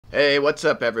Hey, what's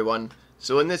up everyone?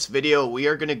 So in this video we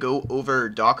are going to go over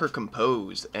Docker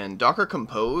Compose, and Docker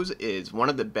Compose is one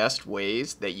of the best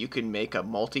ways that you can make a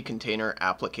multi-container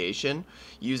application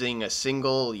using a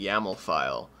single YAML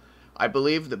file. I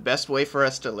believe the best way for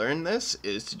us to learn this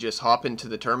is to just hop into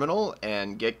the terminal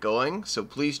and get going, so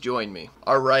please join me.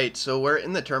 Alright, so we're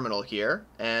in the terminal here,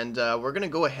 and we're going to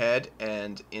go ahead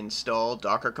and install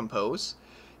Docker Compose.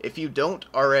 If you don't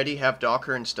already have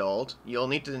Docker installed, you'll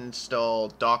need to install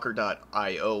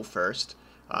docker.io first.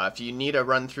 If you need a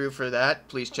run through for that,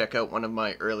 please check out one of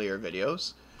my earlier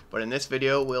videos. But in this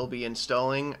video, we'll be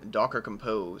installing Docker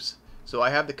Compose. So I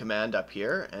have the command up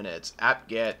here, and it's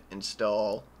apt-get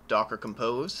install Docker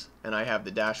Compose, and I have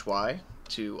the -y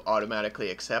to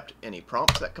automatically accept any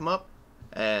prompts that come up.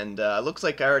 And looks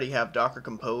like I already have Docker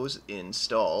Compose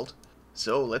installed.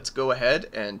 So let's go ahead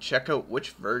and check out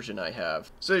which version I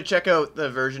have. So to check out the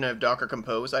version of Docker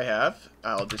Compose I have,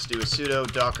 I'll just do a sudo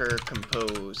docker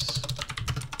compose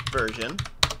version.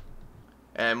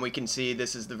 And we can see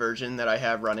this is the version that I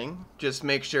have running. Just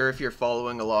make sure if you're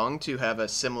following along to have a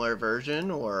similar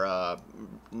version or a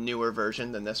newer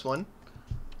version than this one.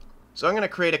 So I'm going to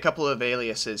create a couple of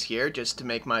aliases here just to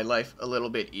make my life a little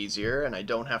bit easier and I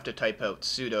don't have to type out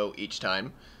sudo each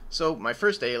time. So my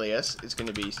first alias is going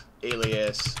to be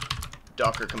alias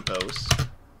Docker Compose,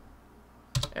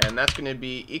 and that's going to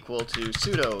be equal to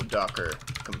sudo Docker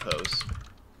Compose.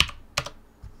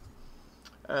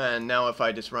 And now if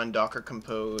I just run Docker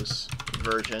Compose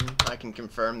version, I can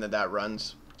confirm that that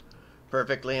runs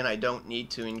perfectly and I don't need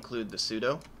to include the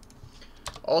sudo.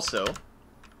 Also,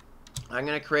 I'm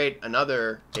going to create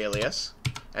another alias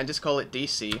and just call it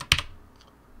DC.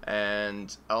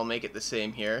 And I'll make it the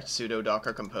same here, sudo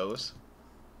docker compose.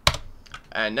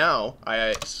 And now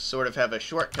I sort of have a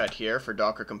shortcut here for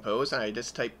Docker Compose, and I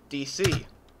just type DC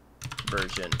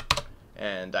version,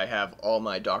 and I have all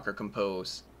my Docker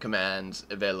Compose commands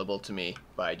available to me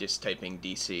by just typing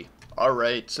DC.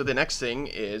 Alright, so the next thing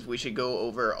is we should go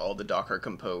over all the Docker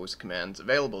Compose commands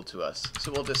available to us.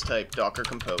 So we'll just type Docker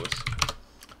Compose,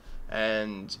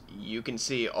 and you can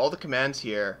see all the commands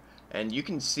here. And you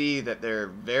can see that they're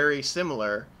very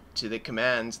similar to the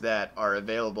commands that are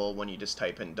available when you just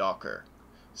type in Docker.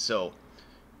 So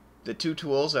the two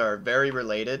tools are very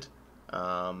related.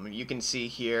 You can see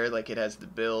here like it has the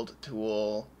build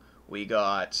tool, we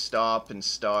got stop and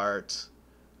start,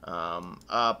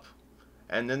 up,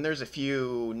 and then there's a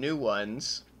few new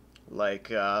ones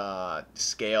like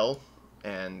scale,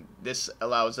 and this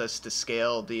allows us to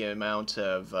scale the amount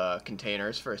of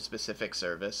containers for a specific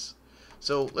service.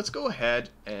 So let's go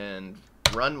ahead and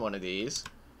run one of these.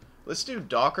 Let's do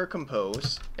Docker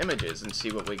Compose images and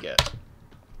see what we get.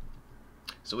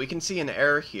 So we can see an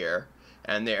error here,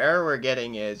 and the error we're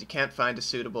getting is you can't find a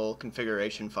suitable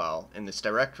configuration file in this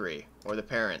directory, or the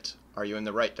parent. Are you in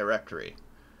the right directory?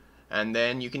 And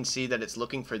then you can see that it's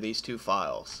looking for these two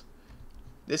files.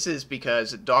 This is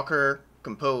because Docker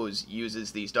Compose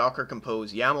uses these Docker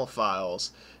Compose YAML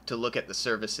files to look at the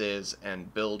services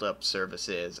and build up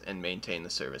services and maintain the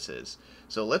services.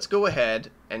 So let's go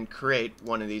ahead and create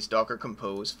one of these Docker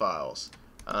Compose files.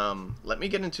 Let me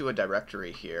get into a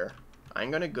directory here.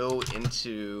 I'm going to go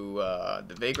into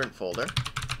the Vagrant folder,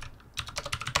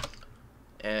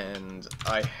 and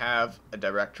I have a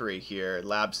directory here,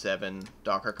 lab 7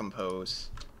 Docker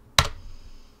Compose.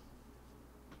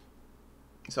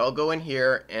 So I'll go in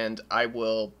here and I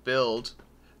will build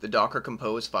the Docker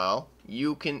Compose file.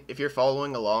 You can, if you're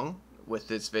following along with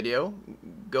this video,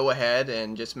 go ahead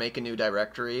and just make a new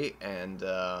directory and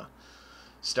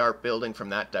start building from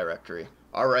that directory.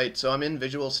 Alright, so I'm in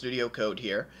Visual Studio Code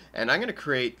here, and I'm going to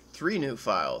create 3 new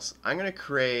files. I'm going to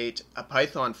create a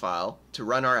Python file to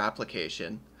run our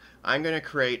application. I'm going to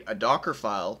create a Docker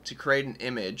file to create an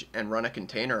image and run a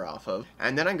container off of,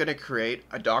 and then I'm going to create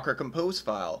a Docker Compose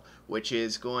file, which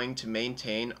is going to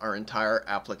maintain our entire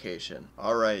application.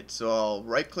 Alright, so I'll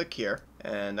right click here,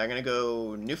 and I'm going to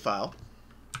go New File,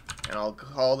 and I'll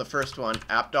call the first one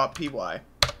app.py.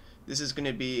 This is going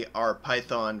to be our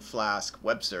Python Flask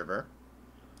web server.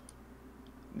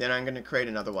 Then I'm going to create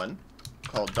another one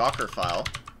called Docker file.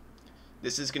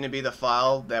 This is going to be the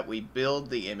file that we build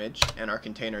the image and our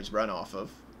containers run off of.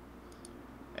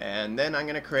 And then I'm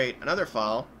going to create another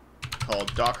file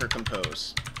called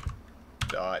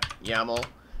dockercompose.yaml,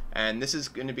 and this is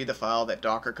going to be the file that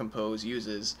Docker Compose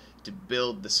uses to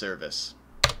build the service.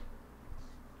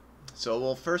 So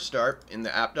we'll first start in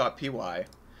the app.py,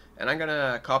 and I'm going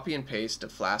to copy and paste a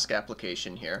Flask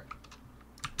application here.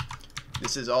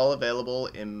 This is all available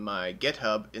in my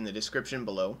GitHub in the description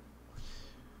below.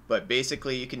 But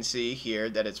basically you can see here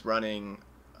that it's running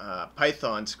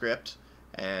Python script,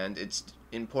 and it's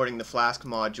importing the Flask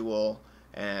module,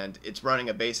 and it's running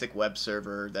a basic web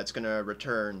server that's going to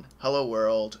return hello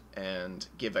world and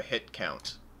give a hit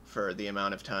count for the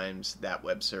amount of times that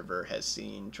web server has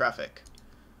seen traffic.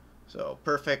 So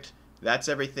perfect. That's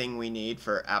everything we need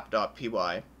for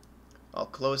app.py. I'll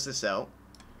close this out.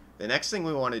 The next thing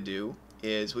we want to do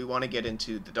is we want to get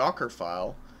into the Docker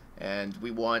file, and we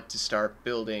want to start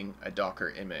building a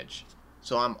Docker image.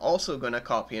 So I'm also going to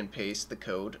copy and paste the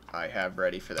code I have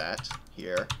ready for that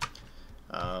here.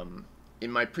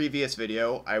 In my previous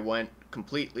video, I went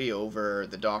completely over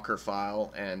the Docker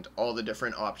file and all the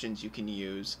different options you can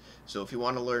use. So if you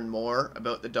want to learn more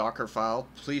about the Docker file,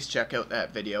 please check out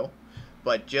that video.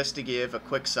 But just to give a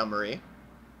quick summary,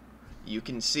 you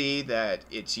can see that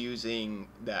it's using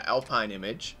the Alpine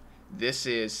image. This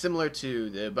is similar to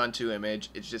the Ubuntu image,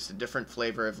 it's just a different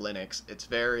flavor of Linux. It's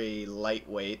very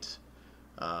lightweight.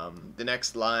 The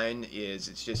next line is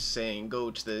it's just saying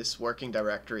go to this working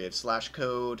directory of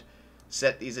 /code,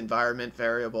 set these environment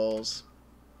variables,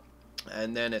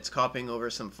 and then it's copying over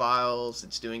some files,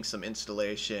 it's doing some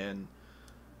installation,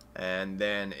 and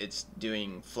then it's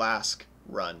doing Flask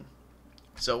run.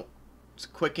 So it's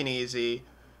quick and easy.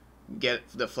 Get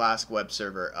the Flask web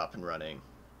server up and running.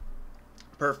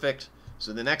 Perfect.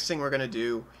 So the next thing we're going to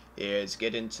do is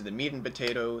get into the meat and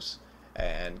potatoes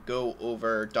and go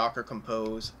over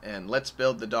Dockercompose, and let's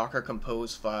build the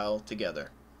Dockercompose file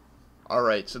together.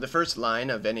 Alright, so the first line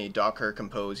of any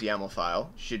Dockercompose YAML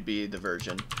file should be the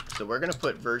version. So we're going to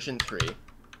put version 3.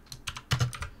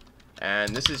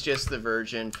 And this is just the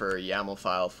version for YAML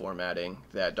file formatting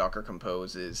that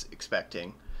Dockercompose is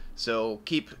expecting. So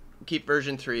keep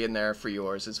version 3 in there for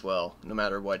yours as well, no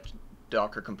matter what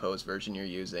Dockercompose version you're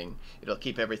using. It'll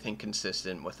keep everything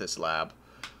consistent with this lab.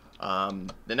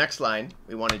 The next line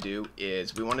we want to do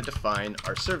is we want to define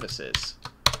our services.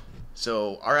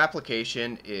 So our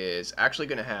application is actually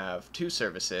going to have two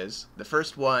services. The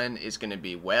first one is going to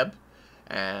be web,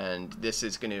 and this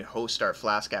is going to host our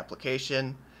Flask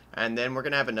application. And then we're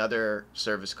going to have another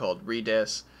service called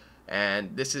Redis,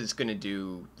 and this is going to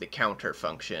do the counter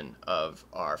function of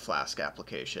our Flask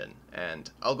application.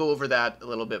 And I'll go over that a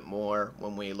little bit more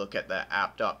when we look at the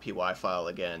app.py file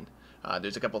again.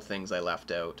 There's a couple things I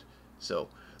left out. So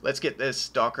let's get this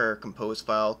Dockercompose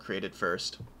file created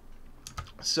first.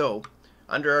 So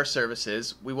under our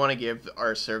services, we want to give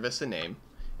our service a name.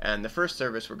 And the first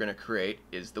service we're going to create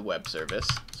is the web service.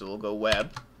 So we'll go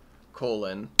web,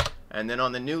 and then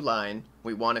on the new line,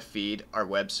 we want to feed our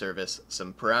web service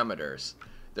some parameters.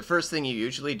 The first thing you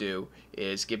usually do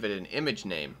is give it an image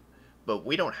name, but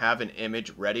we don't have an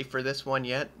image ready for this one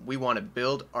yet. We want to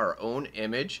build our own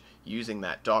image using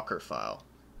that Docker file.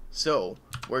 So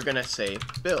we're going to say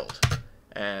build.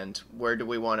 And where do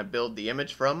we want to build the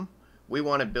image from? We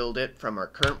want to build it from our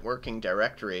current working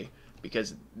directory,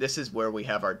 because this is where we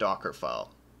have our Docker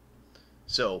file.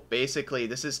 So basically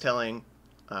this is telling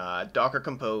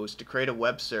Dockercompose to create a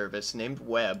web service named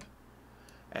web,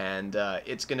 and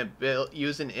it's going to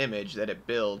use an image that it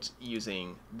builds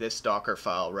using this Docker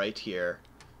file right here,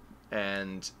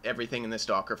 and everything in this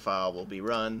Docker file will be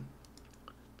run.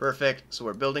 Perfect. So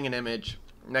we're building an image.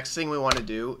 Next thing we want to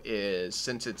do is,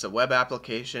 since it's a web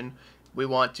application, we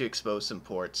want to expose some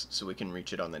ports so we can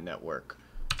reach it on the network.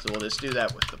 So we'll just do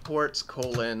that with the ports,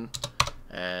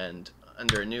 and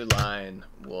under a new line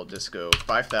we'll just go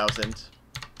 5000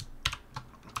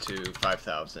 to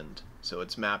 5000. So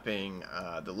it's mapping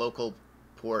the local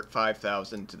port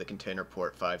 5000 to the container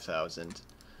port 5000.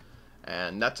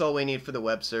 And that's all we need for the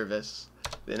web service.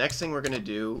 The next thing we're going to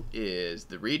do is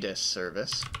the Redis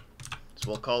service. So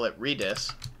we'll call it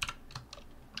Redis.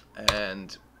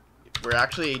 And we're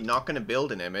actually not going to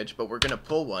build an image, but we're going to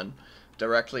pull one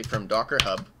directly from Docker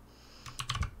Hub.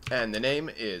 And the name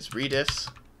is Redis: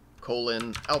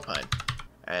 Alpine.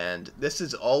 And this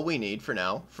is all we need for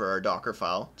now for our Docker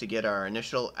file to get our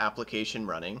initial application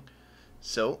running.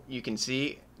 So you can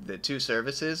see the two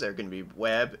services are going to be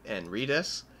web and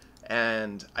Redis.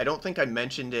 And I don't think I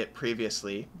mentioned it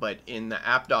previously, but in the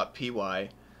app.py,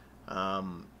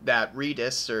 that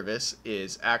Redis service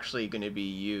is actually going to be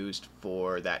used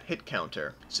for that hit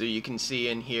counter. So you can see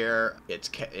in here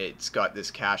it's got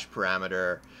this cache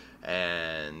parameter,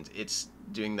 and it's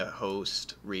doing the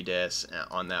host Redis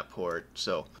on that port.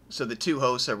 So the two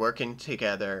hosts are working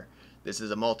together. This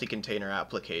is a multi-container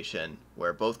application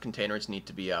where both containers need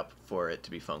to be up for it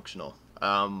to be functional.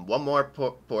 One more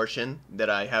portion that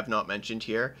I have not mentioned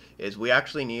here is we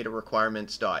actually need a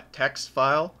requirements.txt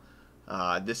file.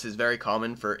 This is very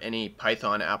common for any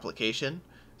Python application.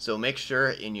 So make sure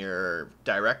in your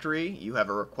directory you have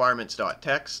a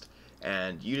requirements.txt,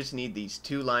 and you just need these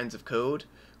two lines of code.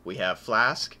 We have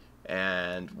Flask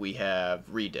and we have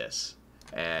Redis.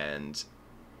 And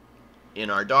in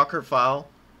our Docker file,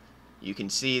 you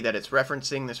can see that it's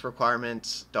referencing this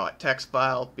requirements.txt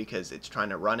file because it's trying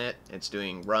to run it. It's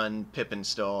doing run pip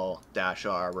install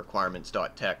 -r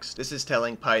requirements.txt. This is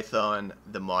telling Python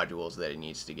the modules that it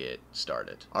needs to get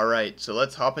started. Alright, so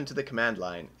let's hop into the command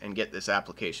line and get this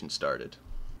application started.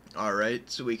 Alright,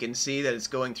 so we can see that it's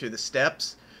going through the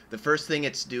steps. The first thing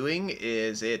it's doing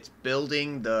is it's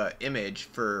building the image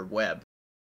for web.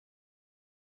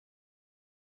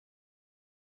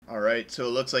 Alright, so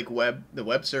it looks like the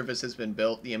web service has been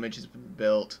built, the image has been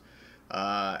built,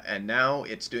 and now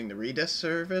it's doing the Redis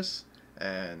service.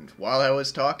 And while I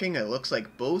was talking, it looks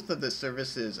like both of the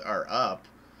services are up.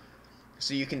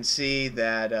 So you can see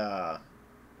that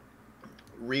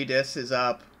Redis is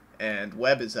up and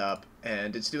web is up,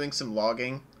 and it's doing some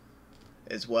logging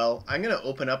as well. I'm going to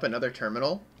open up another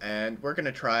terminal, and we're going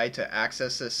to try to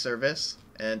access this service,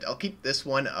 and I'll keep this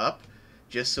one up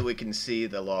just so we can see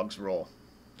the logs roll.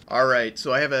 Alright,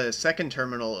 so I have a second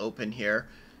terminal open here.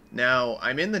 Now,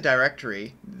 I'm in the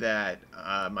directory that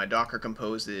my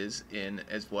Dockercompose is in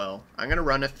as well. I'm going to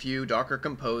run a few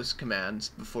Dockercompose commands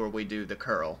before we do the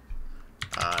curl.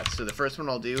 So the first one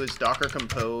I'll do is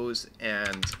Dockercompose,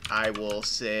 and I will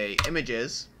say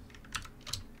images.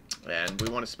 And we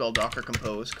want to spell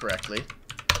Dockercompose correctly.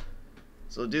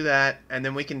 So we'll do that, and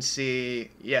then we can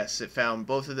see, yes, it found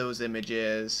both of those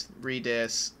images,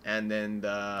 Redis, and then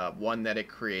the one that it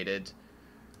created,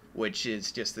 which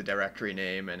is just the directory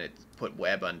name, and it put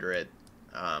web under it.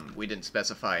 We didn't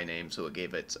specify a name, so it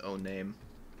gave its own name.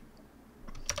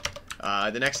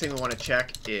 The next thing we want to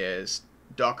check is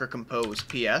Dockercompose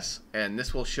PS, and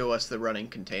this will show us the running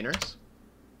containers.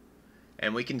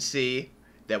 And we can see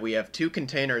that we have two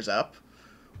containers up.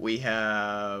 We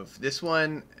have this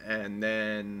one and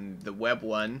then the web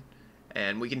one,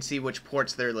 and we can see which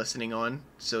ports they're listening on.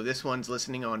 So this one's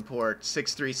listening on port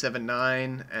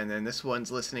 6379, and then this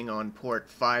one's listening on port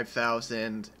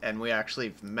 5000, and we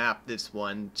actually mapped this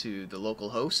one to the local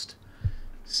host.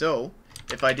 So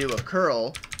if I do a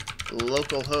curl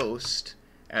localhost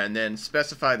and then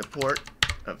specify the port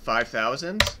of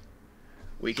 5000,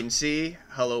 we can see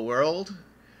hello world.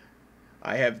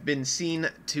 I have been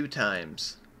seen 2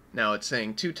 times. Now it's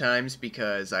saying 2 times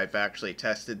because I've actually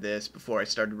tested this before I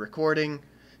started recording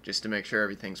just to make sure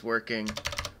everything's working,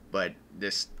 but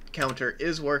this counter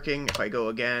is working. If I go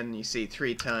again, you see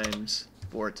 3 times,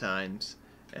 4 times,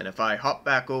 and if I hop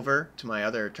back over to my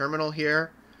other terminal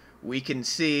here, we can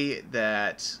see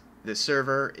that the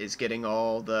server is getting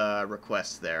all the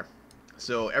requests there.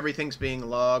 So everything's being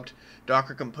logged.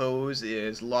 Dockercompose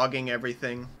is logging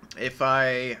everything. If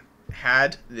I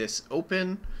had this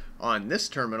open on this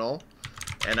terminal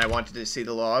and I wanted to see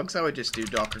the logs, I would just do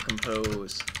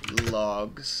Dockercompose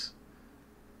logs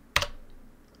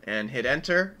and hit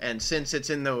enter, and since it's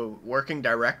in the working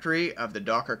directory of the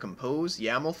Dockercompose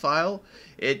YAML file,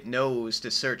 it knows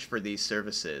to search for these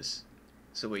services.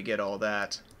 So we get all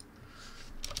that.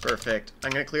 Perfect.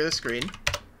 I'm going to clear the screen.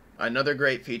 Another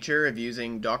great feature of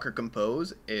using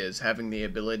Dockercompose is having the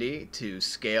ability to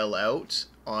scale out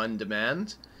on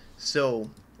demand. So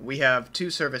we have 2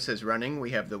 services running.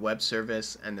 We have the web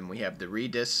service and then we have the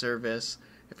Redis service.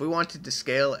 If we wanted to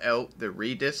scale out the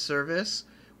Redis service,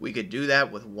 we could do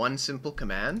that with one simple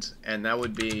command, and that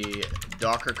would be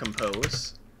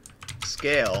Dockercompose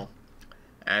Scale,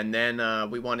 and then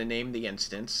we want to name the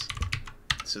instance.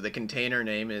 So the container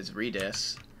name is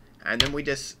Redis, and then we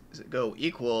just go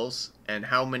equals and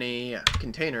how many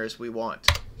containers we want.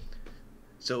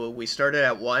 So we started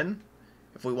at 1.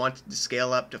 If we wanted to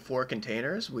scale up to 4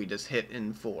 containers, we just hit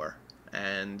in 4.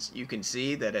 And you can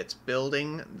see that it's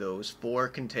building those 4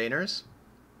 containers.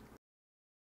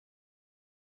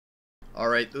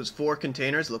 Alright, those 4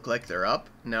 containers look like they're up.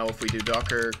 Now if we do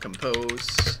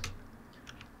Dockercompose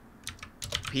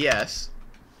PS,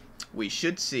 we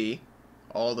should see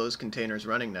all those containers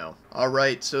running now.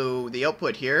 Alright, so the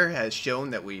output here has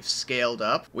shown that we've scaled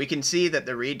up. We can see that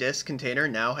the Redis container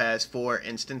now has 4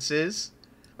 instances.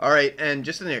 Alright, and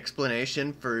just an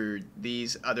explanation for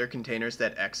these other containers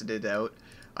that exited out.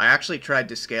 I actually tried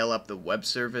to scale up the web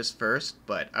service first,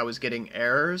 but I was getting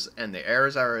errors, and the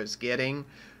errors I was getting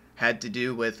had to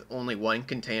do with only one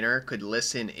container could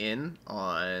listen in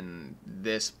on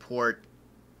this port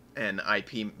and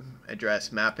IP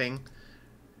address mapping.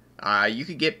 You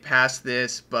could get past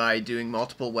this by doing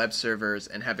multiple web servers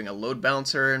and having a load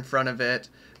balancer in front of it,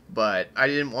 but I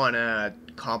didn't want to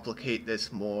complicate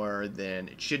this more than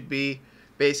it should be.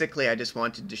 Basically, I just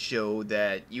wanted to show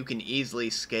that you can easily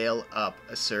scale up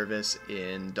a service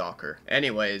in Docker.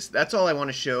 Anyways, that's all I want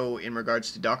to show in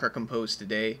regards to Dockercompose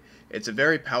today. It's a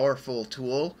very powerful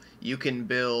tool. You can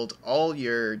build all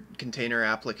your container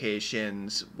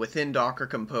applications within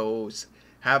Dockercompose,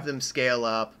 have them scale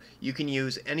up. You can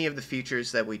use any of the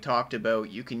features that we talked about.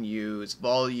 You can use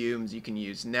volumes, you can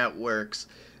use networks.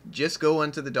 Just go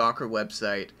onto the Docker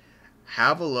website,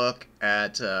 have a look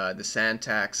at the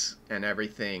syntax and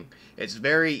everything. It's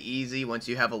very easy once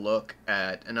you have a look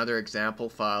at another example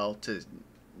file to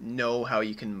know how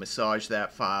you can massage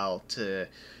that file to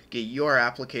get your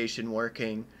application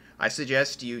working. I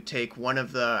suggest you take one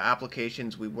of the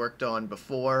applications we worked on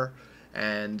before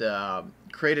and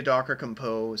create a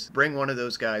Dockercompose, bring one of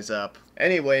those guys up.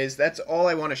 Anyways, that's all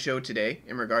I want to show today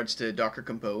in regards to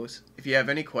Dockercompose. If you have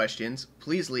any questions,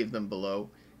 please leave them below.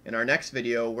 In our next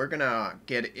video, we're going to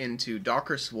get into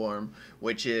Docker Swarm,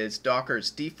 which is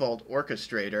Docker's default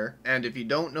orchestrator. And if you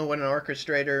don't know what an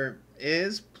orchestrator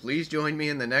is, please join me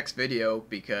in the next video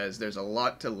because there's a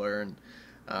lot to learn.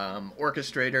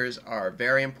 Orchestrators are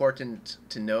very important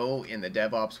to know in the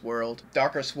DevOps world.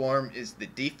 Docker Swarm is the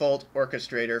default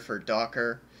orchestrator for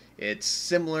Docker. It's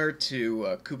similar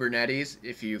to Kubernetes,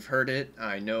 if you've heard it.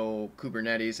 I know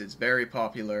Kubernetes is very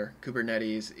popular.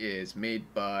 Kubernetes is made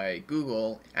by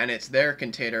Google, and it's their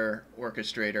container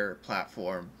orchestrator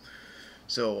platform.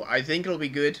 So I think it'll be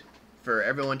good for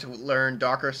everyone to learn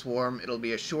Docker Swarm. It'll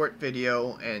be a short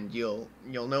video, and you'll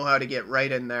know how to get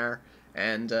right in there.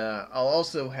 And I'll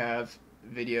also have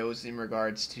videos in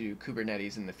regards to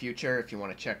Kubernetes in the future if you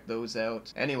want to check those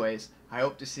out. Anyways, I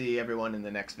hope to see everyone in the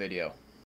next video.